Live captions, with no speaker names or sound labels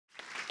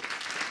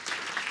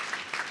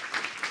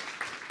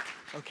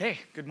Okay,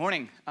 good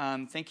morning.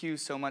 Thank you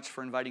so much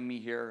for inviting me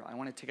here. I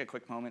want to take a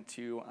quick moment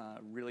to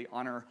really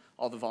honor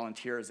all the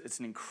volunteers. It's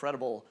an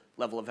incredible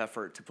level of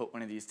effort to put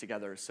one of these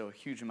together, so a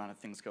huge amount of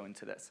things go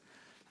into this.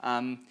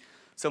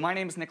 So my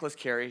name is Nicolas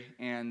Cary,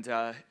 and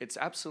it's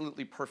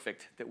absolutely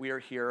perfect that we are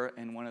here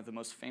in one of the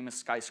most famous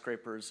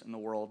skyscrapers in the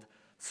world,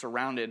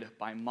 surrounded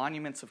by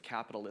monuments of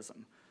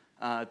capitalism,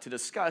 to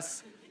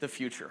discuss the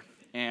future.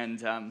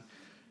 And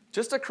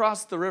just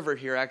across the river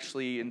here,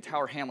 actually, in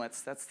Tower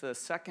Hamlets, that's the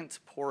second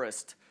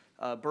poorest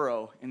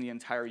borough in the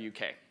entire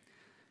UK.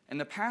 In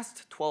the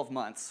past 12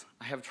 months,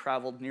 I have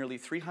traveled nearly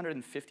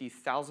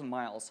 350,000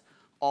 miles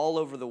all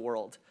over the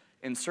world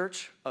in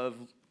search of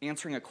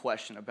answering a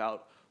question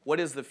about what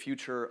is the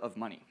future of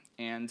money.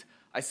 And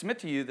I submit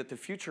to you that the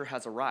future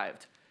has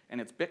arrived, and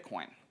it's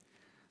Bitcoin.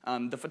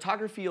 The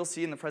photography you'll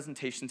see in the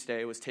presentation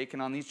today was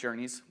taken on these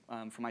journeys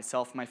for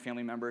myself and my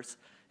family members,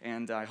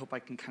 and I hope I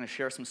can kind of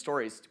share some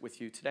stories with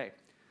you today.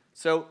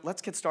 So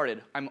let's get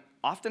started. I'm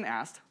often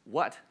asked,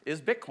 what is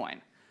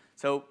Bitcoin?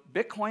 So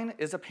Bitcoin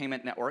is a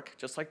payment network,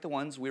 just like the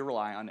ones we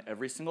rely on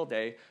every single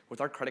day with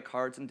our credit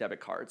cards and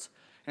debit cards.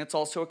 And it's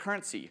also a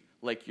currency,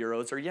 like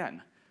euros or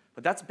yen.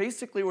 But that's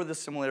basically where the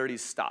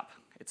similarities stop.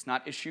 It's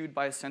not issued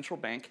by a central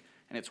bank,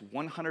 and it's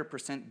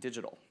 100%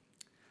 digital.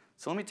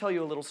 So let me tell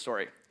you a little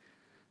story.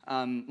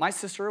 My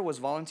sister was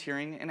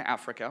volunteering in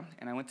Africa,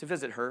 and I went to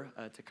visit her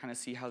to kind of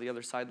see how the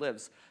other side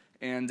lives.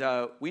 And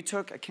we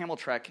took a camel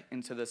trek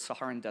into the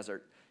Saharan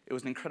desert. It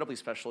was an incredibly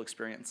special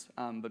experience.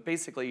 But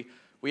basically,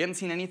 we hadn't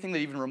seen anything that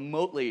even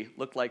remotely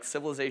looked like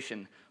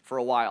civilization for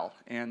a while.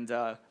 And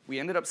we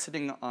ended up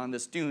sitting on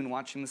this dune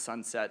watching the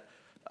sunset.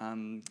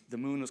 The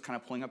moon was kind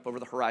of pulling up over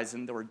the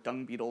horizon. There were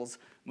dung beetles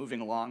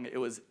moving along. It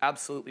was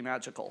absolutely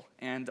magical.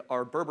 And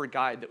our Berber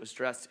guide that was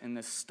dressed in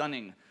this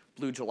stunning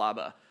blue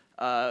jalaba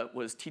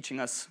was teaching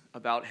us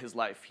about his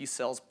life. He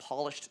sells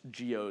polished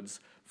geodes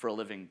for a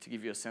living, to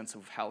give you a sense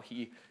of how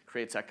he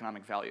creates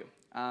economic value.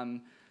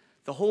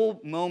 The whole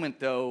moment,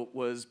 though,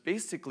 was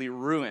basically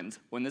ruined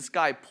when this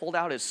guy pulled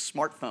out his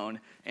smartphone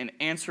and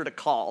answered a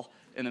call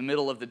in the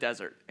middle of the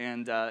desert.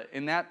 And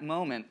in that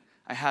moment,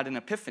 I had an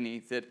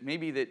epiphany that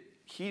maybe that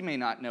he may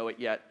not know it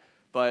yet,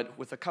 but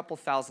with a couple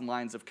thousand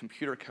lines of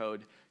computer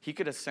code, he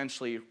could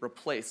essentially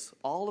replace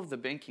all of the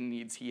banking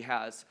needs he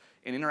has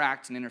and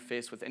interact and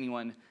interface with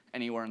anyone,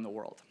 anywhere in the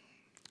world.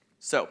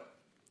 So,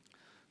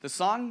 the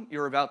song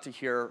you're about to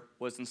hear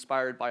was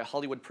inspired by a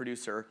Hollywood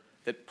producer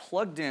that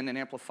plugged in an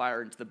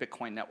amplifier into the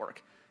Bitcoin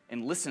network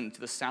and listened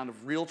to the sound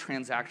of real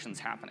transactions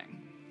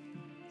happening.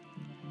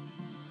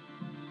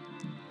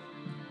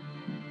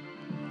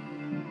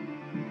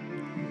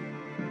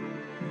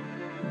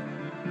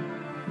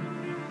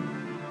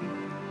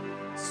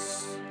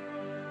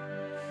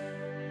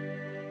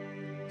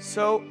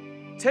 So,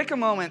 take a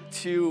moment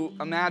to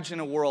imagine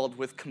a world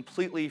with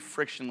completely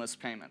frictionless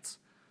payments.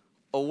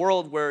 A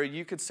world where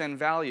you could send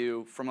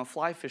value from a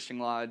fly fishing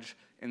lodge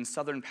in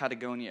southern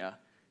Patagonia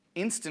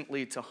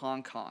instantly to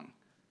Hong Kong,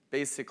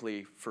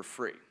 basically for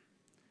free.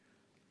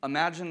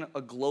 Imagine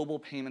a global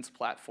payments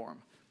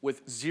platform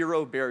with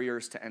zero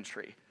barriers to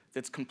entry,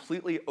 that's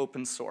completely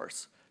open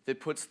source, that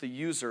puts the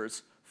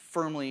users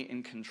firmly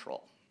in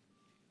control.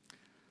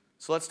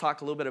 So let's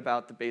talk a little bit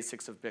about the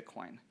basics of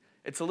Bitcoin.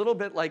 It's a little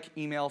bit like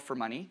email for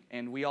money,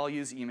 and we all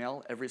use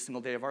email every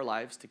single day of our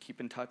lives to keep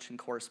in touch and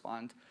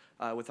correspond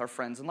with our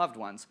friends and loved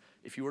ones.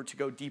 If you were to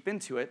go deep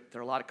into it, there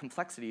are a lot of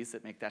complexities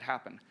that make that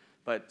happen.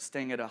 But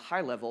staying at a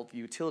high level, the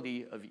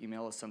utility of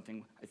email is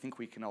something I think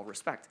we can all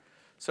respect.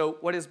 So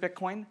what is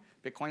Bitcoin?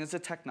 Bitcoin is a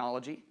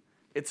technology.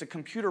 It's a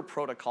computer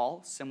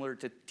protocol similar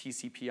to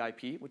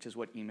TCP/IP, which is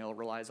what email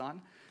relies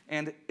on.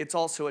 And it's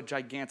also a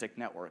gigantic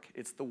network.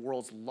 It's the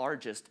world's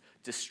largest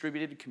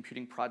distributed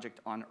computing project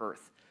on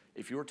Earth.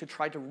 If you were to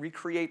try to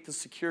recreate the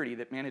security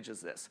that manages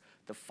this,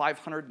 the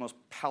 500 most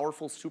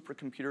powerful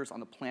supercomputers on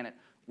the planet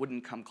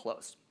wouldn't come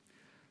close.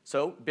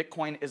 So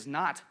Bitcoin is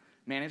not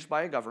managed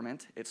by a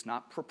government, it's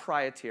not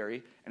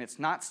proprietary, and it's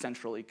not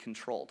centrally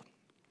controlled.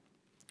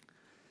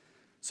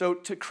 So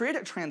to create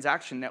a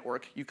transaction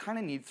network, you kind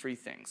of need three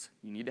things.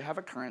 You need to have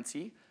a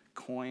currency,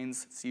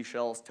 coins,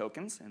 seashells,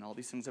 tokens, and all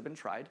these things have been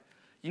tried.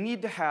 You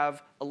need to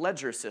have a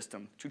ledger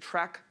system to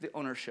track the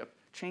ownership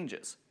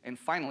changes. And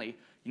finally,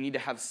 you need to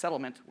have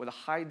settlement with a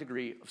high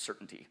degree of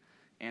certainty.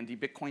 And the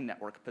Bitcoin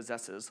network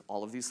possesses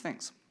all of these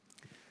things.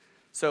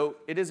 So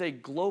it is a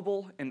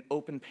global and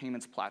open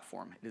payments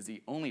platform. It is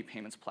the only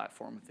payments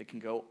platform that can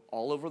go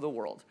all over the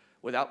world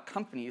without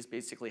companies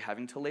basically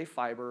having to lay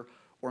fiber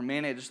or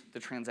manage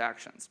the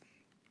transactions.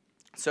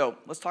 So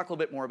let's talk a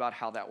little bit more about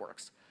how that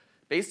works.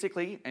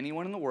 Basically,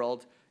 anyone in the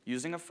world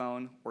using a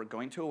phone or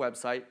going to a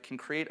website can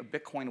create a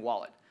Bitcoin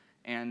wallet.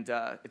 And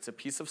it's a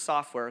piece of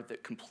software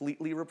that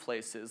completely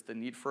replaces the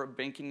need for a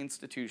banking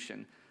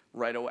institution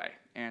right away.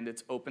 And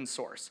it's open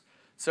source.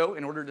 So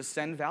in order to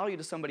send value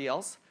to somebody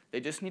else, they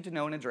just need to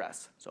know an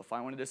address. So if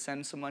I wanted to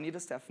send some money to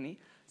Stephanie,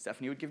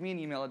 Stephanie would give me an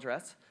email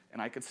address,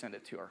 and I could send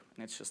it to her.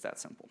 And it's just that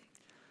simple.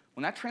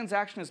 When that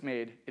transaction is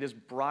made, it is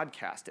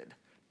broadcasted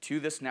to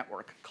this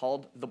network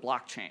called the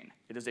blockchain.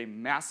 It is a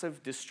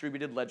massive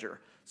distributed ledger.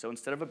 So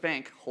instead of a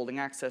bank holding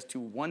access to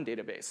one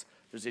database,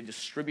 there's a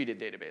distributed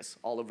database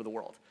all over the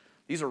world.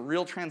 These are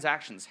real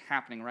transactions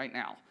happening right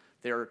now.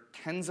 There are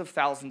tens of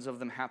thousands of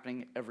them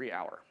happening every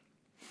hour.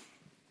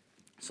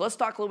 So let's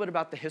talk a little bit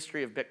about the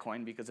history of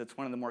Bitcoin, because it's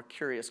one of the more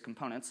curious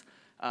components.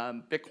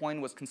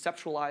 Bitcoin was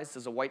conceptualized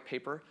as a white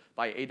paper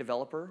by a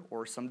developer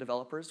or some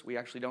developers. We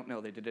actually don't know.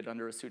 They did it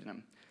under a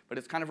pseudonym. But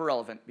it's kind of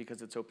irrelevant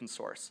because it's open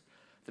source.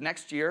 The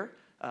next year,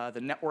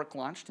 the network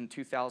launched in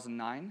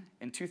 2009.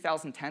 In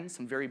 2010,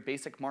 some very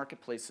basic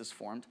marketplaces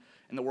formed,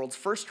 and the world's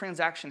first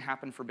transaction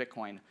happened for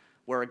Bitcoin,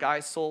 where a guy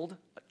sold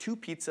 2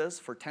 pizzas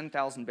for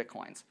 10,000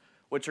 Bitcoins,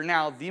 which are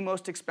now the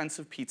most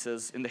expensive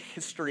pizzas in the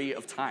history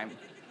of time.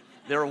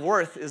 Their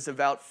worth is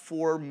about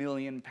 4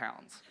 million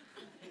pounds.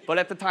 But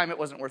at the time, it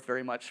wasn't worth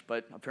very much,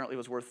 but apparently it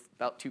was worth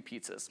about 2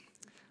 pizzas.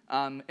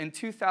 In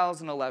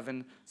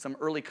 2011, some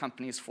early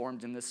companies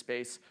formed in this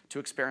space to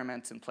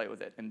experiment and play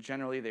with it. And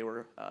generally, they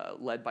were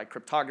led by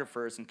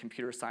cryptographers and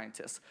computer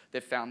scientists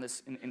that found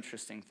this an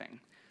interesting thing.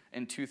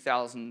 In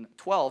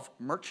 2012,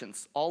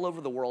 merchants all over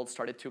the world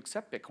started to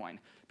accept Bitcoin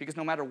because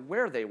no matter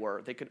where they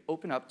were, they could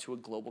open up to a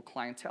global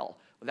clientele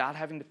without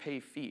having to pay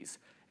fees,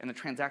 and the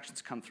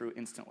transactions come through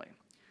instantly.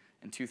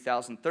 In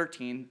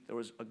 2013, there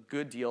was a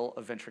good deal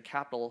of venture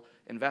capital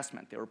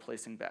investment. They were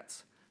placing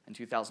bets. In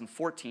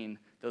 2014,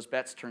 those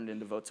bets turned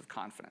into votes of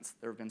confidence.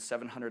 There have been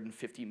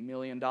 $750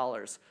 million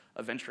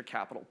of venture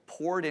capital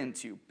poured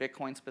into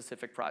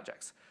Bitcoin-specific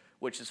projects,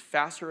 which is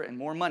faster and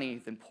more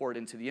money than poured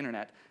into the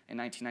internet in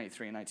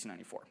 1993 and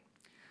 1994.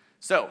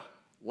 So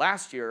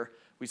last year,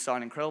 we saw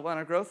an incredible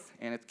amount of growth,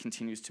 and it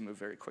continues to move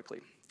very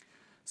quickly.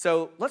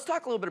 So let's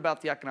talk a little bit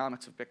about the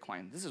economics of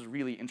Bitcoin. This is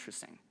really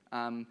interesting.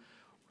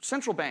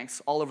 Central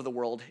banks all over the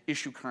world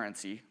issue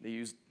currency.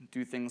 They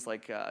do things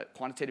like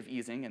quantitative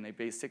easing, and they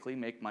basically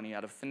make money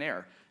out of thin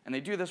air. And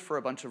they do this for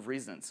a bunch of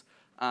reasons.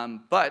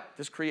 But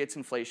this creates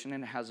inflation,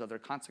 and it has other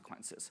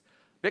consequences.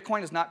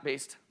 Bitcoin is not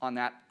based on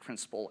that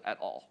principle at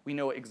all. We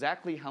know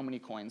exactly how many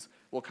coins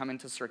will come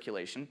into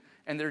circulation,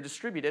 and they're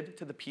distributed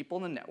to the people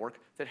in the network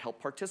that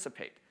help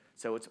participate.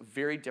 So it's a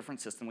very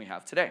different system we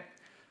have today.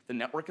 The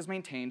network is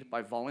maintained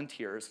by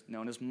volunteers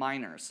known as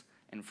miners.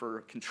 And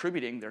for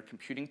contributing their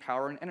computing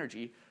power and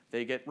energy,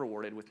 they get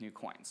rewarded with new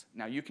coins.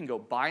 Now, you can go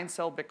buy and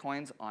sell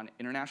Bitcoins on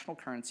international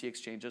currency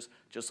exchanges,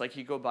 just like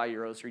you go buy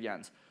euros or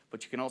yens.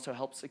 But you can also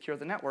help secure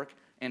the network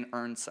and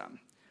earn some.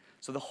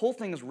 So the whole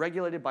thing is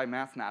regulated by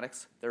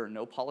mathematics. There are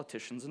no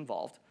politicians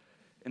involved.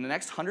 In the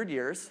next 100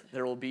 years,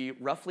 there will be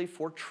roughly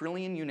 4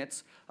 trillion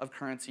units of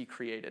currency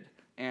created.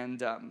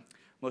 And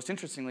most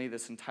interestingly,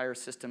 this entire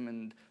system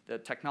and the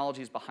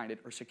technologies behind it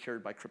are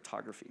secured by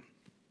cryptography.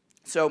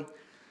 So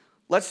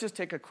let's just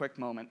take a quick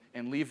moment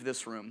and leave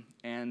this room.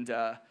 And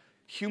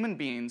human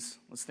beings,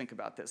 let's think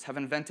about this, have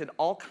invented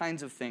all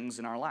kinds of things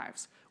in our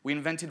lives. We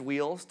invented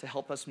wheels to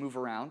help us move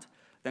around.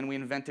 Then we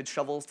invented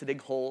shovels to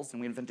dig holes, and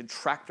we invented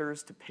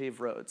tractors to pave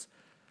roads.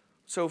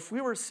 So if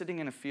we were sitting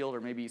in a field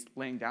or maybe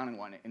laying down in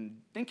one and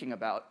thinking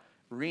about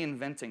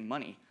reinventing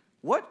money,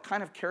 what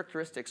kind of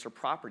characteristics or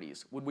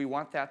properties would we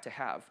want that to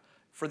have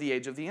for the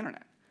age of the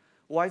internet?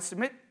 Well, I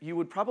submit you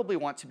would probably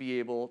want to be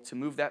able to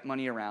move that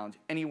money around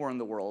anywhere in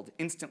the world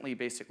instantly,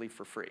 basically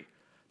for free.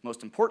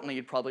 Most importantly,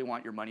 you'd probably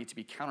want your money to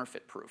be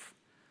counterfeit-proof.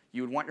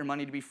 You would want your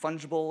money to be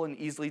fungible and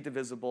easily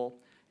divisible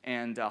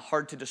and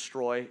hard to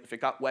destroy. If it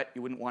got wet,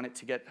 you wouldn't want it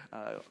to get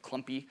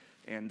clumpy,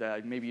 and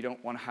maybe you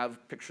don't want to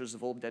have pictures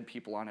of old dead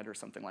people on it or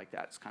something like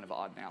that. It's kind of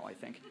odd now, I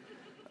think.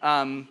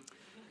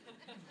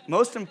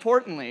 Most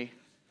importantly,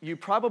 you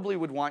probably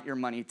would want your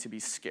money to be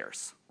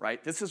scarce,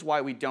 right? This is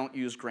why we don't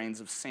use grains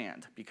of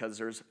sand, because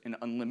there's an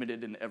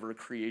unlimited and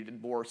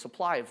ever-created more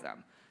supply of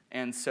them.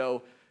 And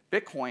so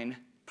Bitcoin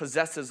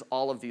possesses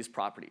all of these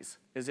properties.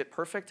 Is it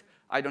perfect?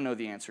 I don't know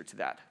the answer to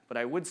that. But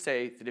I would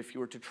say that if you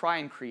were to try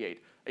and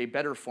create a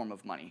better form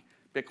of money,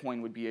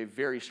 Bitcoin would be a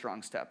very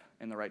strong step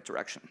in the right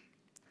direction.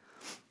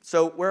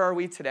 So where are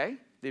we today?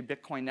 The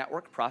Bitcoin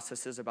network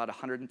processes about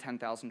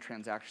 110,000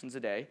 transactions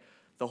a day.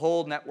 The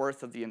whole net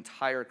worth of the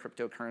entire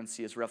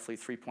cryptocurrency is roughly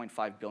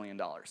 $3.5 billion.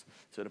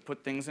 So to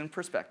put things in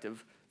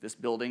perspective, this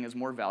building is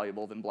more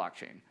valuable than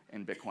blockchain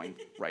and Bitcoin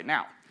right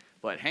now.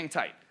 But hang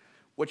tight.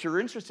 What you're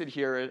interested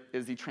here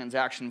is the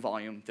transaction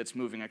volume that's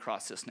moving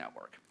across this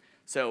network.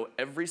 So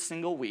every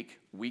single week,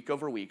 week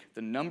over week,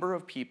 the number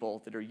of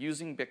people that are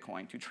using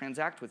Bitcoin to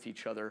transact with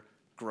each other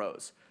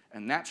grows.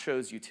 And that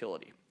shows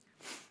utility.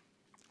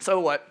 So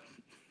what?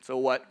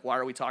 Why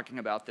are we talking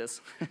about this?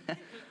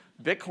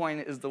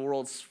 Bitcoin is the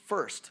world's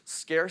first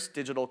scarce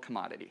digital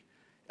commodity.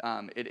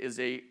 It is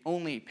the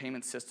only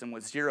payment system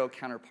with zero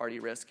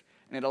counterparty risk,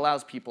 and it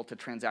allows people to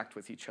transact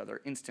with each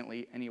other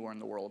instantly anywhere in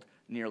the world,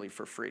 nearly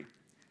for free.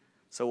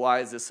 So why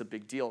is this a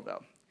big deal,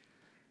 though?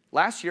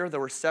 Last year, there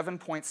were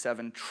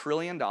 $7.7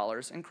 trillion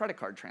in credit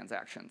card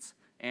transactions,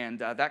 and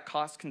that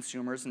cost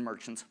consumers and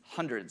merchants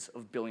hundreds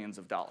of billions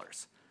of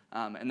dollars.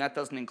 And that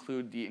doesn't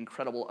include the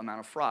incredible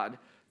amount of fraud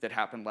that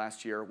happened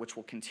last year, which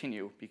will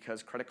continue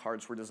because credit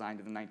cards were designed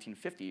in the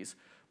 1950s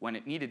when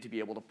it needed to be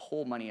able to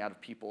pull money out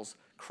of people's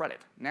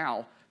credit.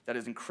 Now, that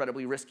is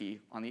incredibly risky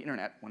on the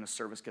internet. When a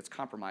service gets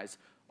compromised,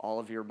 all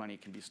of your money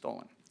can be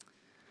stolen.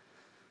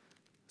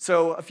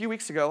 So a few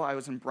weeks ago, I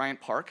was in Bryant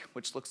Park,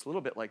 which looks a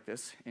little bit like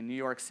this, in New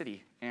York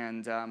City.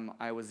 And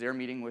I was there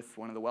meeting with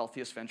one of the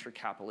wealthiest venture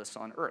capitalists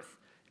on Earth.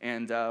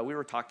 And we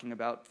were talking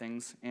about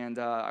things. And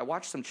I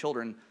watched some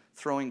children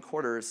throwing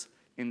quarters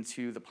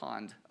into the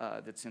pond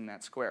that's in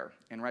that square.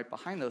 And right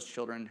behind those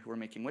children who were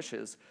making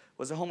wishes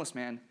was a homeless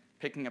man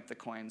picking up the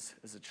coins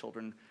as the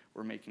children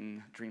were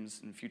making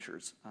dreams and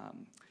futures.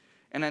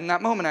 And in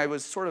that moment, I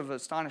was sort of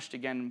astonished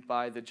again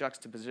by the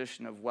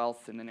juxtaposition of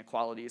wealth and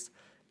inequalities.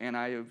 And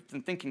I've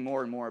been thinking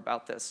more and more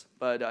about this.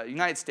 But the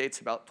United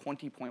States, about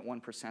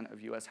 20.1%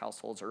 of US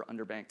households are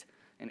underbanked,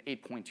 and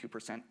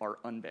 8.2% are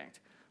unbanked.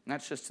 And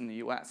that's just in the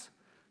US.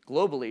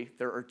 Globally,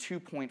 there are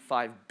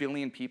 2.5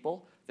 billion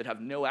people that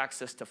have no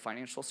access to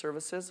financial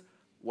services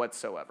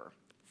whatsoever.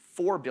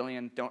 4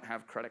 billion don't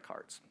have credit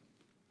cards.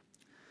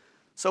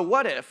 So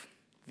what if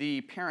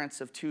the parents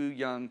of 2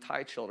 young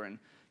Thai children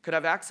could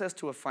have access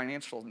to a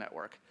financial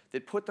network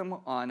that put them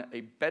on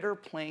a better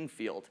playing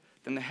field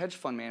than the hedge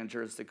fund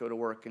managers that go to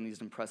work in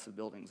these impressive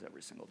buildings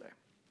every single day?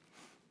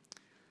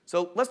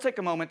 So let's take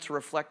a moment to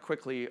reflect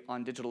quickly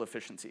on digital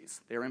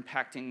efficiencies. They are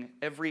impacting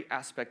every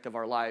aspect of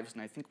our lives,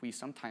 and I think we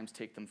sometimes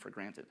take them for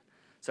granted.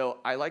 So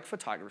I like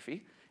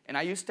photography, and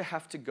I used to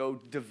have to go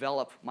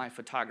develop my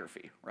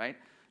photography, right?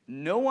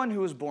 No one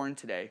who is born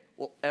today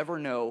will ever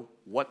know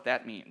what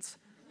that means.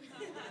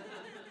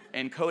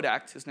 And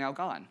Kodak is now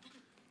gone.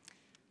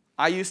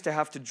 I used to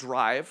have to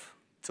drive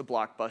to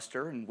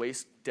Blockbuster and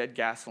waste dead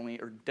gasoline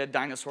or dead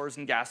dinosaurs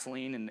and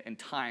gasoline and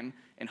time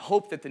and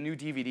hope that the new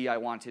DVD I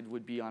wanted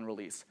would be on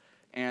release.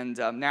 And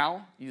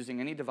now, using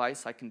any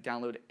device, I can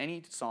download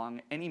any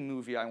song, any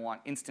movie I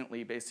want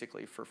instantly,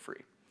 basically for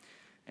free.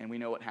 And we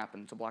know what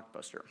happened to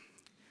Blockbuster.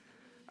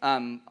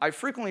 I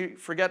frequently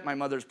forget my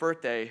mother's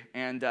birthday,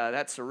 and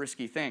that's a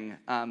risky thing.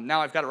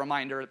 Now I've got a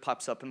reminder. It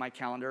pops up in my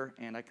calendar,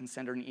 and I can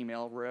send her an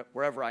email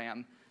wherever I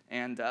am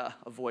and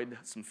avoid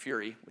some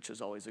fury, which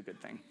is always a good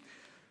thing.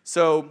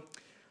 So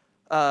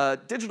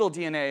digital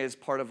DNA is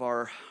part of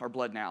our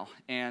blood now.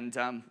 And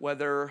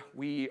whether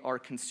we are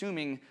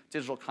consuming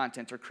digital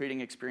content or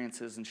creating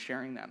experiences and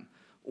sharing them,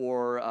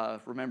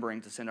 or remembering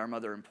to send our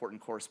mother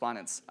important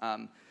correspondence,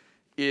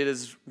 it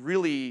is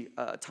really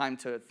time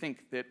to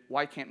think that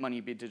why can't money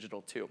be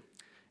digital too?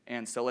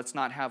 And so let's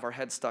not have our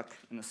head stuck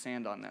in the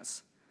sand on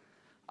this.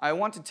 I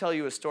want to tell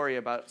you a story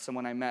about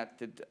someone I met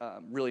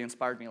that really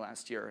inspired me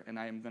last year, and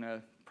I am going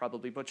to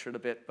probably butcher it a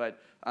bit, but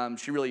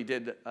she really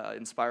did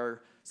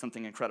inspire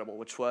something incredible,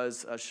 which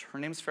was, her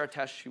name's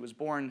Fertesh. She was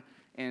born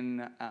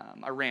in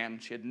Iran.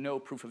 She had no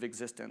proof of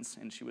existence,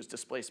 and she was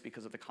displaced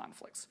because of the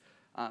conflicts.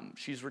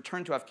 She's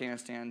returned to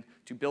Afghanistan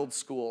to build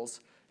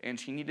schools, and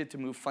she needed to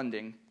move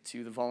funding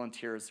to the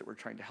volunteers that were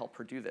trying to help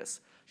her do this.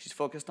 She's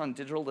focused on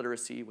digital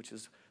literacy, which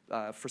is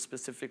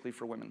specifically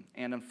for women.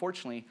 And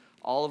unfortunately,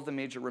 all of the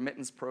major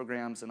remittance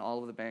programs and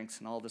all of the banks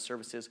and all of the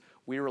services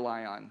we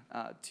rely on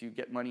to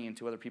get money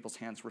into other people's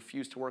hands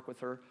refuse to work with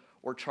her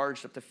or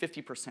charged up to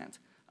 50%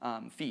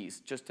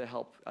 fees just to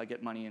help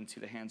get money into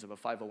the hands of a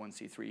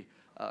 501c3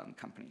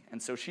 company.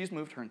 And so she's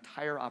moved her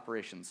entire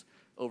operations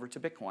over to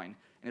Bitcoin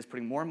and is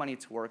putting more money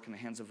to work in the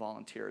hands of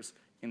volunteers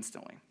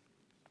instantly.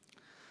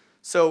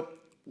 So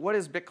what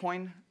is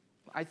Bitcoin?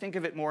 I think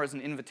of it more as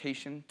an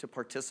invitation to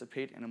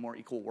participate in a more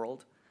equal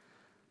world.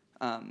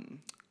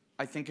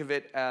 I think of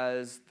it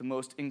as the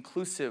most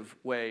inclusive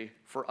way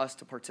for us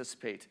to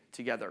participate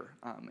together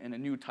in a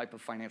new type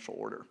of financial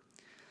order.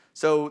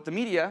 So the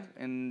media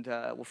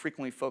will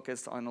frequently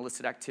focus on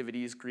illicit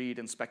activities, greed,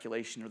 and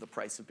speculation, or the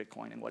price of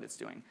Bitcoin and what it's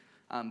doing.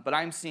 But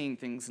I'm seeing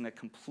things in a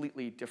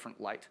completely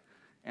different light,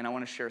 and I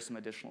want to share some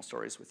additional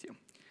stories with you.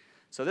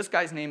 So this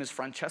guy's name is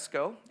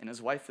Francesco, and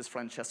his wife is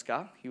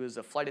Francesca. He was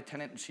a flight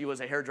attendant, and she was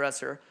a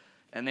hairdresser,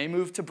 and they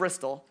moved to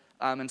Bristol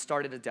and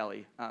started a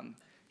deli.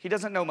 He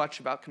doesn't know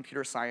much about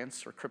computer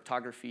science or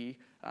cryptography,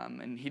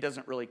 and he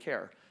doesn't really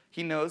care.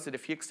 He knows that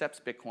if he accepts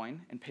Bitcoin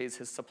and pays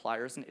his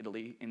suppliers in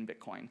Italy in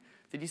Bitcoin,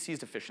 that he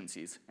sees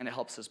efficiencies, and it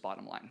helps his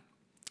bottom line.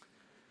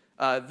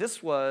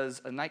 This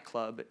was a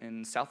nightclub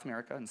in South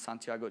America, in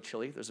Santiago,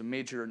 Chile. There's a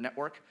major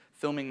network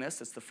filming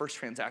this. It's the first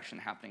transaction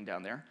happening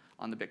down there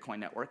on the Bitcoin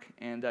network.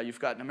 And you've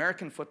got an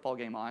American football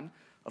game on,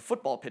 a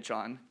football pitch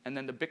on, and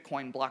then the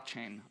Bitcoin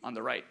blockchain on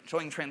the right,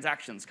 showing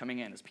transactions coming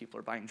in as people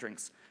are buying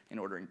drinks and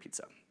ordering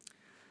pizza.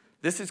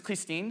 This is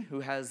Christine,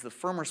 who has the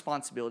firm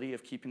responsibility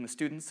of keeping the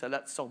students at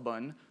that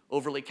Sorbonne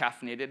overly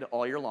caffeinated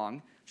all year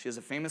long. She has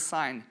a famous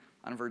sign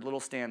on her little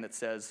stand that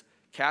says,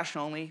 "Cash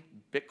only,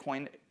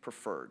 Bitcoin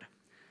preferred.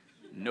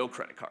 No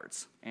credit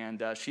cards."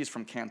 And she's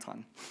from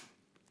Canton.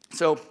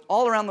 So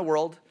all around the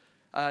world,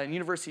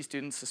 university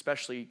students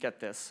especially get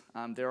this.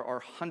 There are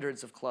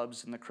hundreds of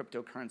clubs in the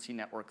cryptocurrency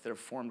network that have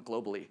formed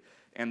globally.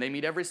 And they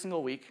meet every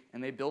single week,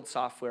 and they build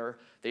software,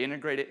 they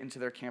integrate it into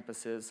their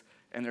campuses,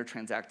 and they're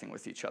transacting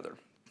with each other.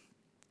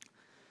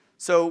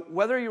 So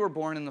whether you were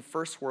born in the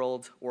first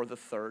world or the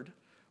third,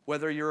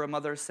 Whether you're a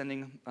mother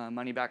sending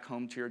money back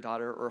home to your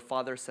daughter or a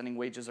father sending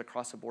wages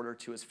across a border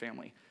to his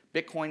family,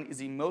 Bitcoin is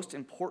the most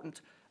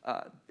important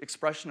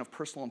expression of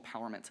personal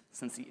empowerment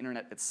since the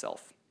internet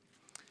itself.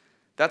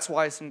 That's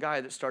why some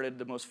guy that started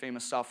the most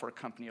famous software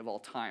company of all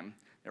time,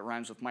 it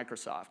rhymes with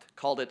Microsoft,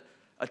 called it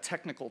a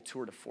technical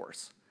tour de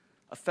force.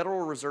 A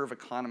Federal Reserve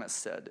economist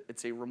said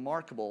it's a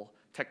remarkable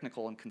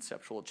technical and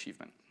conceptual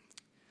achievement.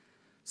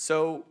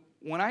 So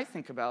when I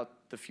think about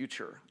the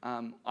future,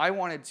 I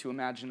wanted to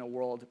imagine a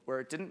world where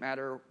it didn't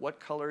matter what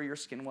color your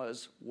skin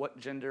was, what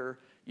gender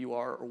you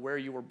are, or where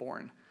you were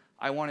born.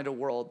 I wanted a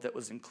world that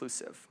was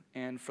inclusive.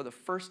 And for the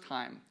first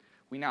time,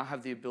 we now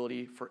have the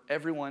ability for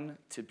everyone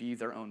to be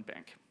their own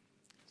bank.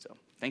 So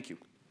thank you.